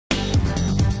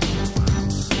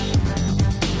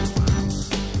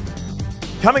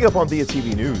Coming up on Diya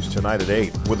TV News tonight at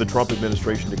 8, with the Trump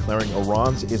administration declaring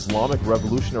Iran's Islamic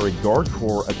Revolutionary Guard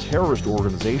Corps a terrorist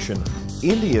organization,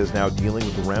 India is now dealing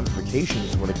with the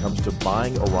ramifications when it comes to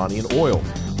buying Iranian oil,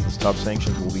 as tough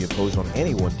sanctions will be imposed on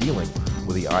anyone dealing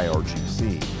with the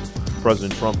IRGC.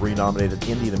 President Trump renominated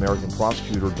Indian-American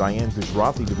prosecutor Diya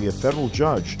Gujarati to be a federal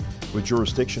judge with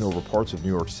jurisdiction over parts of New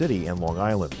York City and Long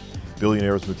Island.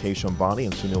 Billionaires Mukesh Ambani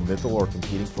and Mittal are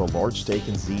competing for a large stake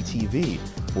in ZTV,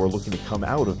 who are looking to come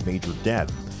out of major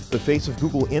debt. The face of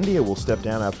Google India will step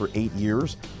down after 8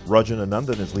 years.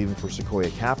 Anandan is leaving for Sequoia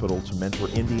Capital to mentor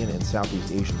Indian and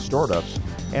Southeast Asian startups.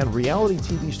 And reality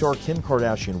TV star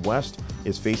Kardashian West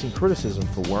is facing criticism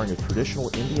for wearing a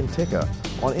traditional Indian Tika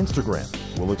on Instagram.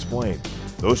 We'll explain.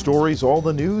 Those stories, all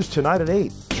the news tonight at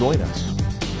 8. Join us.